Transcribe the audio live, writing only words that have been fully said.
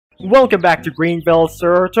Welcome back to Greenville,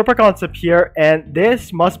 sir. Super Concept here, and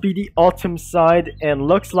this must be the autumn side, and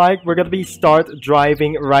looks like we're gonna be start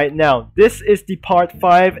driving right now. This is the part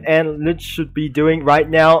 5, and it should be doing right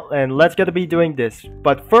now, and let's gonna be doing this.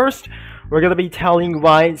 But first, we're gonna be telling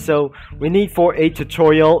why. So we need for a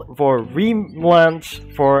tutorial for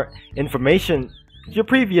relaunch for information. Your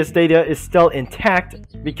previous data is still intact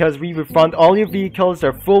because we refund all your vehicles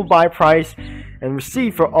their full buy price and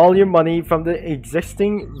receive for all your money from the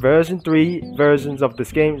existing version 3 versions of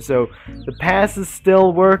this game. So the passes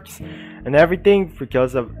still works and everything.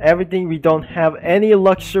 Because of everything, we don't have any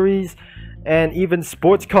luxuries and even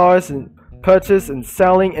sports cars and purchase and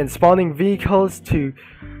selling and spawning vehicles to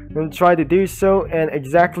try to do so. And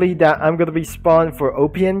exactly that, I'm gonna be spawned for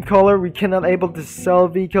OPN color. We cannot able to sell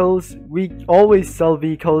vehicles. We always sell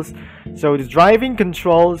vehicles. So the driving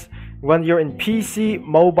controls when you're in PC,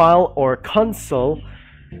 mobile, or console,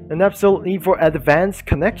 and absolutely for advanced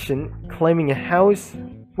connection, claiming a house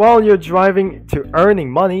while you're driving to earning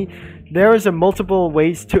money. There is a multiple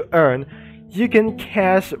ways to earn. You can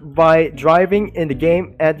cash by driving in the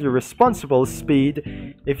game at your responsible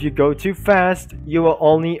speed. If you go too fast, you will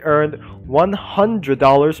only earn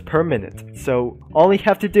 $100 per minute. So all you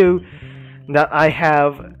have to do, that I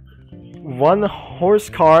have one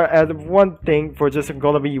horse car at one thing for just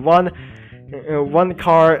gonna be one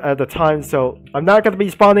car at a time. So I'm not gonna be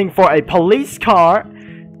spawning for a police car,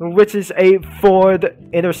 which is a Ford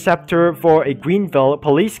Interceptor for a Greenville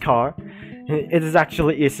police car. It is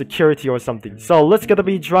actually a security or something. So let's gonna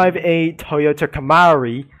be drive a Toyota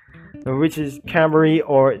Camry, which is Camry,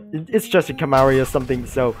 or it's just a Camry or something.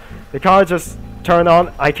 So the car just turn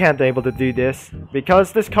on. I can't be able to do this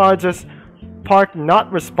because this car just parked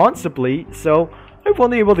not responsibly, so I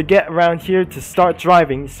won't be able to get around here to start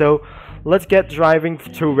driving. So let's get driving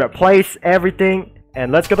to replace everything,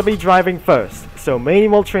 and let's gonna be driving first. So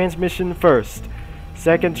manual transmission first,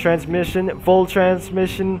 second transmission, full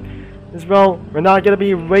transmission as well. We're not gonna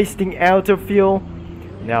be wasting out of fuel.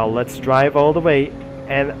 Now let's drive all the way,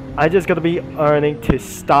 and I just gonna be earning to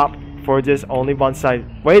stop for just only one side.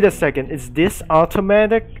 Wait a second, is this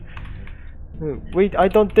automatic? Wait, I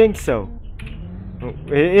don't think so.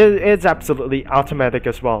 It's absolutely automatic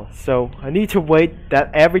as well. So I need to wait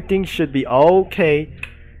that everything should be okay,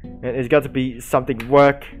 and it's got to be something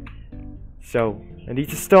work. So I need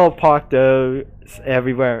to still park those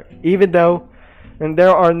everywhere, even though and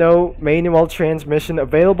there are no manual transmission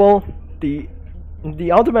available. The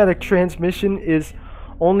automatic transmission is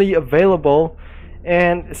only available,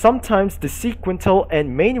 and sometimes the sequential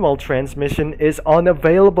and manual transmission is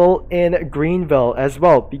unavailable in Greenville as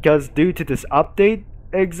well, because due to this update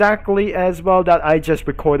exactly as well that I just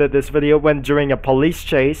recorded this video when during a police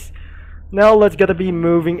chase. Now let's gonna be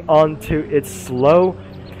moving on to its slow,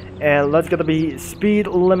 and let's gonna be speed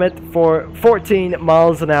limit for 14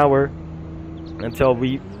 miles an hour until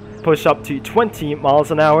we push up to 20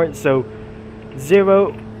 miles an hour. So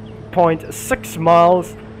 0.6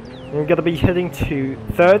 miles, we're gonna be hitting to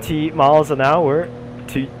 30 miles an hour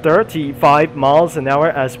to 35 miles an hour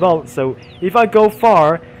as well. So if I go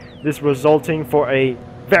far, this resulting for a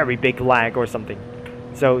very big lag or something.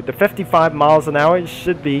 So the 55 miles an hour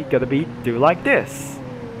should be gonna be do like this,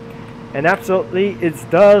 and absolutely it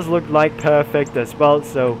does look like perfect as well.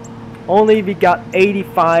 So only we got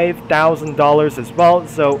 $85,000 as well.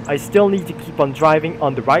 So I still need to keep on driving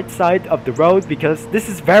on the right side of the road because this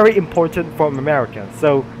is very important for America.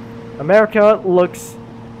 So America looks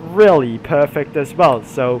really perfect as well.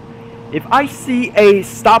 So if I see a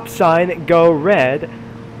stop sign go red,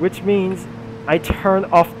 which means I turn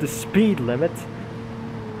off the speed limit,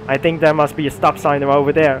 I think there must be a stop sign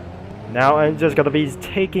over there. Now I'm just gonna be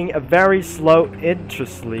taking a very slow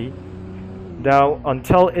interestly now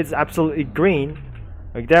until it's absolutely green.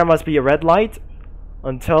 Like there must be a red light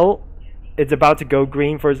until it's about to go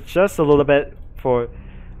green for just a little bit for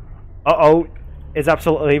it's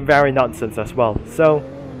absolutely very nonsense as well. So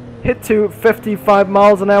hit to 55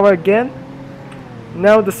 miles an hour again.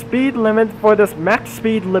 Now the speed limit for this max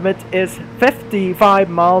speed limit is 55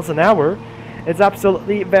 miles an hour. It's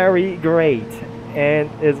absolutely very great, and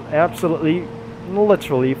it's absolutely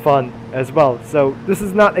literally fun as well. So this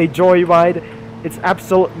is not a joyride, it's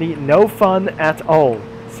absolutely no fun at all.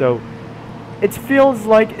 So it feels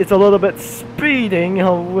like it's a little bit speeding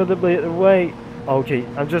a little bit away. Okay,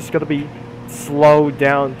 I'm just gonna be slowed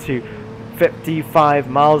down to 55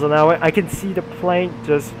 miles an hour. I can see the plane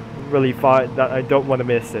just really far that I don't want to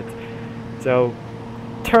miss it. So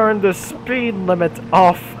turn the speed limit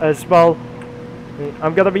off as well.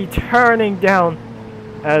 I'm gonna be turning down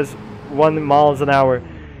as 1 miles an hour.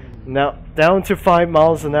 Now down to 5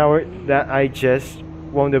 miles an hour that I just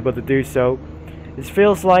won't be able to do so. It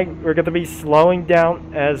feels like we're gonna be slowing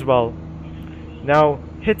down as well. Now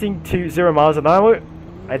hitting to 0 miles an hour,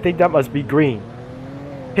 I think that must be green.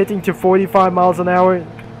 Hitting to 45 miles an hour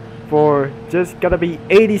for just gonna be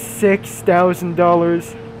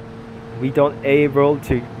 $86,000. We don't able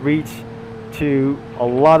to reach to a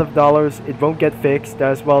lot of dollars. It won't get fixed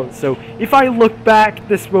as well. So if I look back,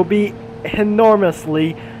 this will be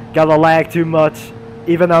enormously gonna lag too much.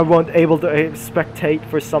 Even I won't able to spectate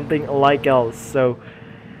for something like else. So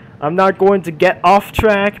I'm not going to get off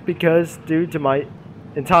track because due to my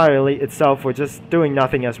entirely itself, we're just doing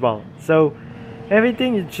nothing as well. So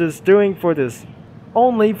everything is just doing for this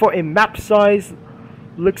only for a map size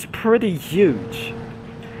looks pretty huge,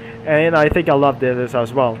 and I think I love this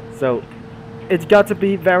as well. So it's got to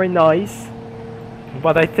be very nice,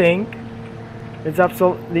 but I think it's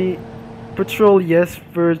absolutely patrol. Yes,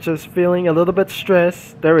 we're just feeling a little bit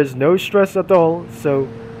stressed. There is no stress at all, so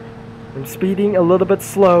I'm speeding a little bit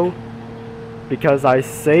slow because I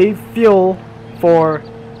save fuel for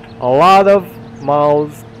a lot of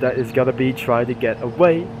miles that is gonna be trying to get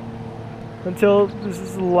away until this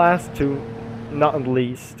is the last two, not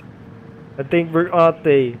least. I think we're at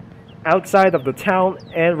the outside of the town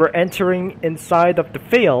and we're entering inside of the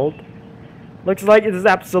field. Looks like it is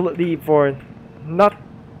absolutely for not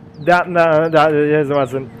that it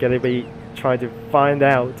wasn't gonna be trying to find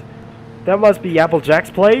out. That must be Applejack's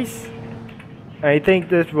place. I think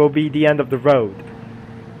this will be the end of the road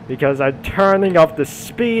because I'm turning off the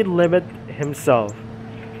speed limit himself.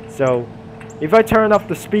 So if I turn off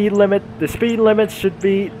the speed limit should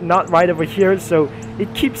be not right over here, so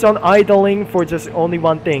it keeps on idling for just only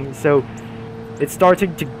one thing. So it's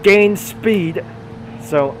starting to gain speed,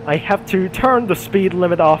 so I have to turn the speed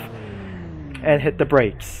limit off and hit the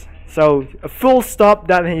brakes. So a full stop,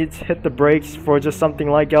 that means hit the brakes for just something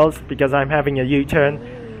like else because I'm having a U-turn.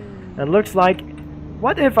 And looks like,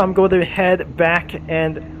 what if I'm going to head back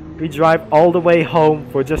and we drive all the way home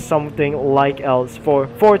for just something like else for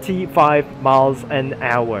 45 miles an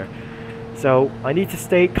hour. So I need to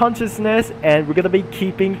stay consciousness and we're gonna be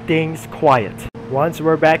keeping things quiet. Once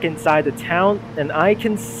we're back inside the town and I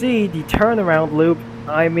can see the turnaround loop,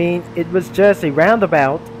 I mean it was just a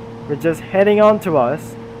roundabout. We're just heading on to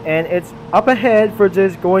us and it's up ahead for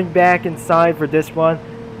just going back inside for this one.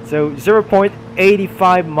 So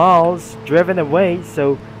 0.85 miles driven away,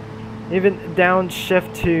 so even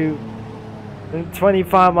downshift to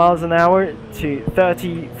 25 miles an hour to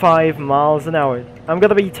 35 miles an hour. I'm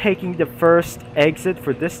gonna be taking the first exit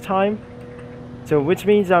for this time, so which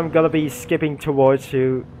means I'm gonna be skipping towards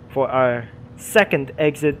you for our second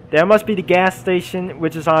exit. There must be the gas station,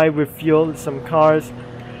 which is I refueled some cars.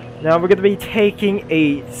 Now we're gonna be taking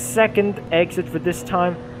a second exit for this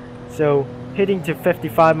time, so hitting to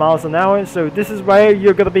 55 miles an hour. So this is where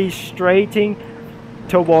you're gonna be straighting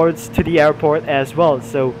towards to the airport as well.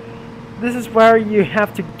 So this is where you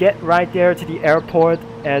have to get right there to the airport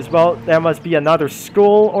as well. There must be another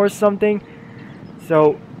school or something.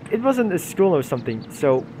 So it wasn't a school or something.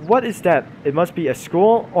 So what is that? It must be a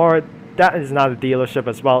school, or that is not a dealership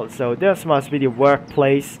as well. So this must be the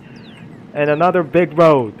workplace and another big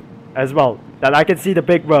road as well. That I can see the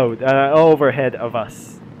big road overhead of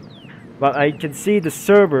us, but I can see the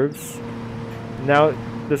suburbs. Now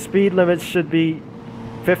the speed limit should be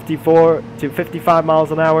 54 to 55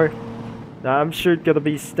 miles an hour. Now I'm sure gonna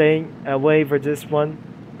be staying away for this one.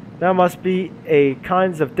 There must be a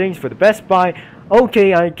kinds of things for the Best Buy.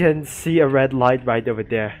 Okay, I can see a red light right over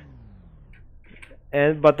there.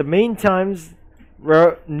 And but the meantimes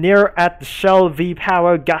we're near at the Shell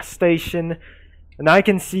V-Power gas station, and I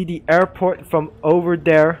can see the airport from over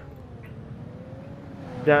there.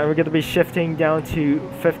 Then we're gonna be shifting down to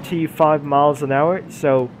 55 miles an hour.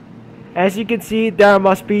 So as you can see, there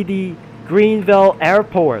must be the Greenville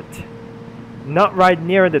airport, not right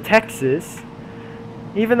near the Texas.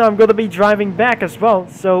 Even I'm going to be driving back as well,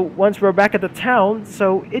 so once we're back at the town,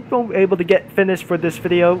 so it won't be able to get finished for this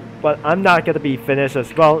video, but I'm not going to be finished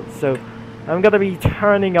as well. So I'm going to be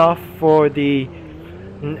turning off for the,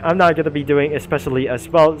 I'm not going to be doing especially as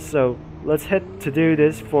well. So let's hit to do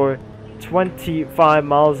this for 25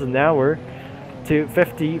 miles an hour to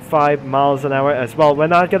 55 miles an hour as well. We're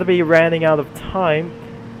not going to be running out of time.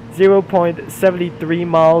 0.73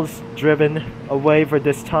 miles driven away for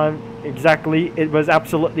this time. Exactly, it was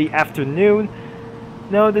absolutely afternoon.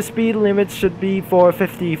 Now the speed limit should be for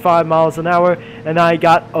 55 miles an hour, and I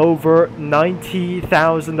got over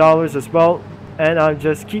 $90,000 as well, and I'm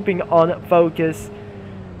just keeping on focus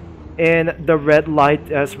in the red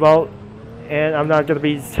light as well. And I'm not going to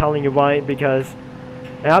be telling you why, because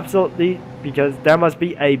I absolutely because there must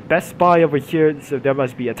be a Best Buy over here, so there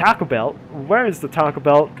must be a Taco Bell. Where is the Taco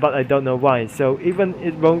Bell? But I don't know why. So even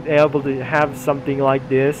it won't be able to have something like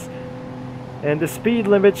this. And the speed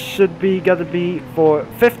limit should be gotta be for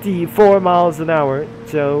 54 miles an hour.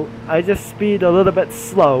 So I just speed a little bit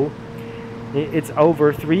slow. It's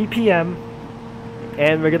over 3 p.m.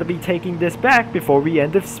 and we're gonna be taking this back before we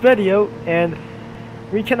end this video. And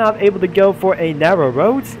we cannot able to go for a narrow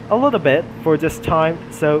road a little bit for this time.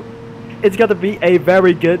 So it's gonna be a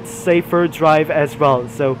very good, safer drive as well.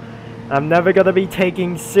 So I'm never gonna be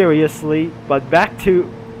taking seriously. But back to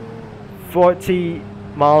 40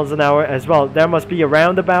 miles an hour as well. There must be a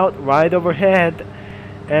roundabout right overhead,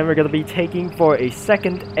 and we're gonna be taking for a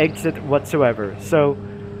second exit whatsoever. So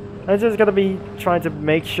I'm just gonna be trying to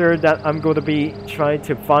make sure that I'm going to be trying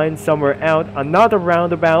to find somewhere out another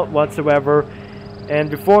roundabout whatsoever. And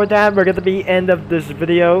before that, we're gonna be end of this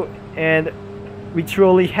video, and we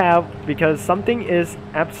truly have, because something is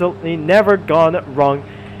absolutely never gone wrong.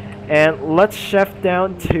 And let's shift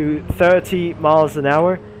down to 30 miles an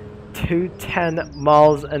hour to 10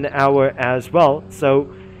 miles an hour as well.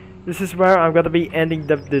 So this is where I'm going to be ending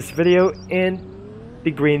this video in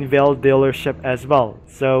the Greenville dealership as well.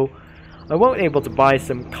 So I won't able to buy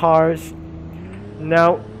some cars.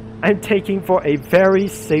 Now I'm taking for a very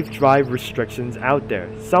safe drive restrictions out there.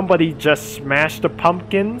 Somebody just smashed the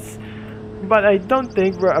pumpkins, but I don't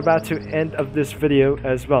think we're about to end of this video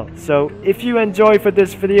as well. So if you enjoy for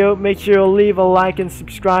this video, make sure you leave a like and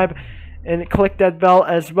subscribe and click that bell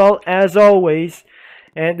as well as always.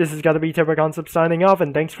 And this is gonna be Turbo Concept signing off,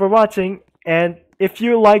 and thanks for watching. And if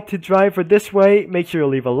you like to drive for this way, make sure you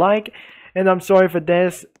leave a like. And I'm sorry for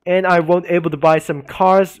this, and I won't able to buy some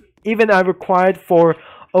cars, even I required for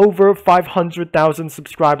over 500,000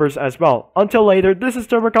 subscribers as well. Until later, this is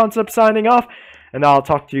Turbo Concept signing off, and I'll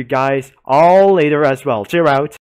talk to you guys all later as well. Cheer out.